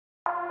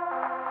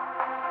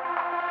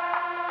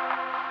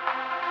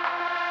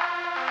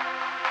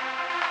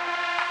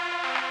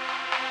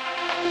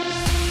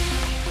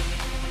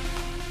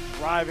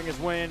Driving his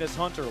way in is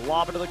Hunter.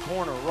 Lob it to the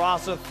corner.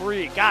 Ross a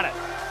three. Got it.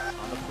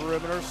 On the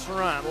perimeter,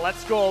 Saran.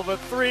 Let's go over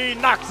three.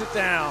 Knocks it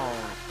down.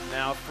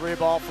 Now three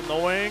ball from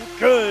the wing.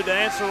 Good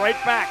answer right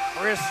back.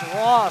 Chris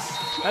Ross.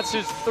 That's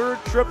his third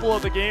triple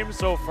of the game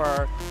so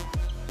far.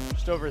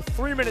 Just over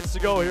 3 minutes to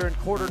go here in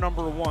quarter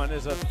number one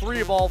as a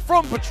three ball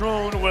from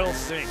Patron will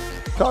sink.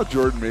 Todd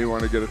Jordan may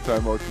want to get a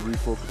timeout to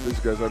refocus these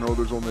guys. I know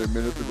there's only a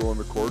minute to go in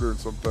the quarter, and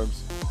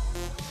sometimes,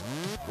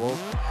 well,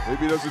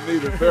 maybe he doesn't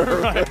need it there.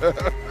 Right.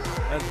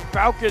 And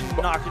Falcon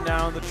knocking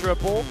down the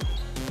triple.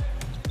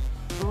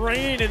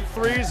 Rain in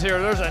threes here.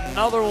 There's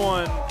another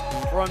one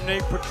from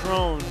Nate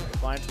Patron.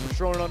 Finds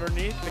Patron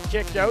underneath. The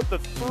kick out. The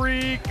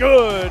three.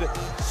 Good.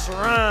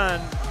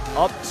 Saran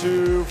up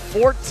to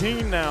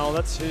 14 now.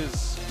 That's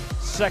his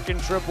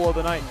second triple of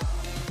the night.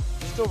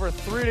 Just over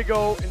 3 to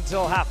go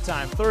until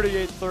halftime.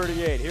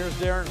 38-38. Here's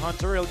Darren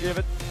Hunter. He'll give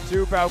it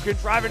to Falcon.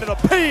 Driving to the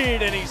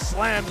paint, and he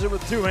slams it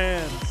with two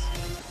hands.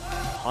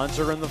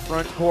 Hunter in the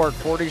front court,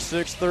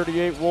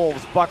 46-38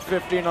 Wolves,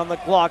 $1:15 on the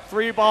clock,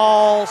 three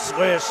ball,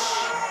 swish.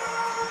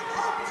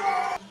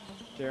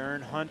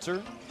 Darren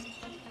Hunter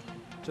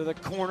to the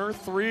corner,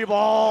 three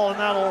ball, and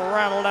that'll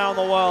rattle down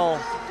the well.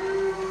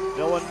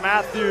 Dylan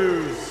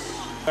Matthews,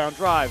 down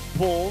drive,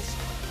 pulls,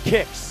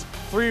 kicks,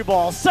 three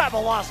ball,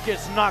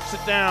 Sabalaskis knocks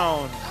it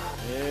down.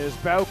 Is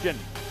Baukin,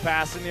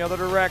 passing the other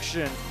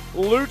direction,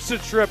 loots a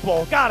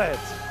triple, got it.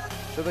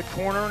 To the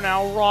corner,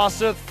 now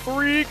Ross a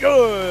three,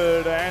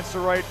 good. Answer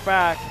right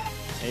back.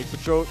 Nate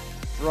Patron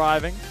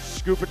driving,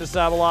 scoop it to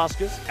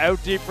Sabalaskis,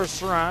 out deep for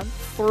Saran,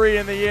 three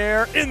in the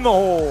air, in the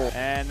hole.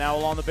 And now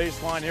along the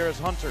baseline here is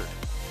Hunter.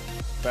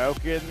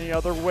 Falcon the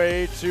other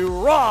way to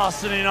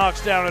Ross, and he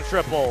knocks down a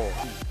triple.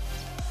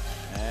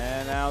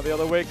 And now the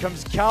other way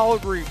comes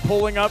Calgary,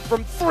 pulling up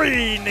from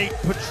three. Nate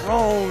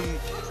Patron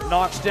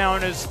knocks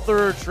down his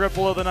third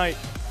triple of the night.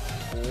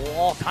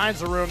 All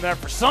kinds of room there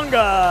for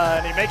Sunga,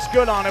 and he makes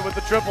good on it with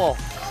the triple.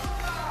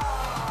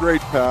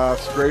 Great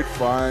pass, great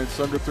find.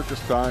 Sunga took his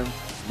time,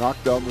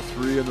 knocked down the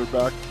three, and they're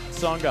back.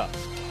 Sunga.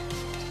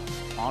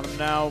 On him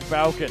now,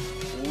 Baukin.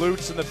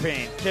 Loots in the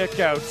paint, kick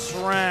out,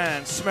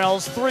 Saran,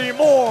 smells three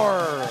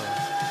more.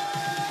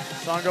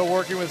 Sunga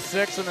working with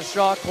 6 on the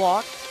shot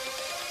clock.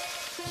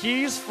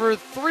 Keys for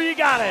three,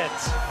 got it.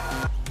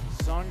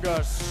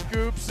 Sunga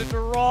scoops it to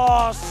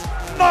Ross,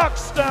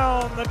 knocks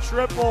down the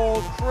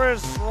triple,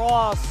 Chris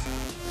Ross.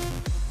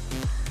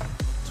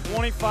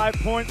 25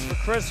 points for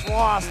Chris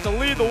Ross to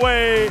lead the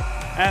way,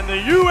 and the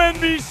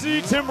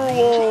UNBC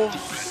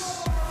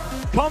Timberwolves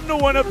come to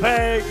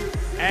Winnipeg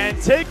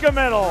and take a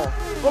medal.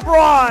 The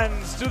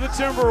bronze to the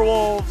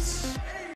Timberwolves.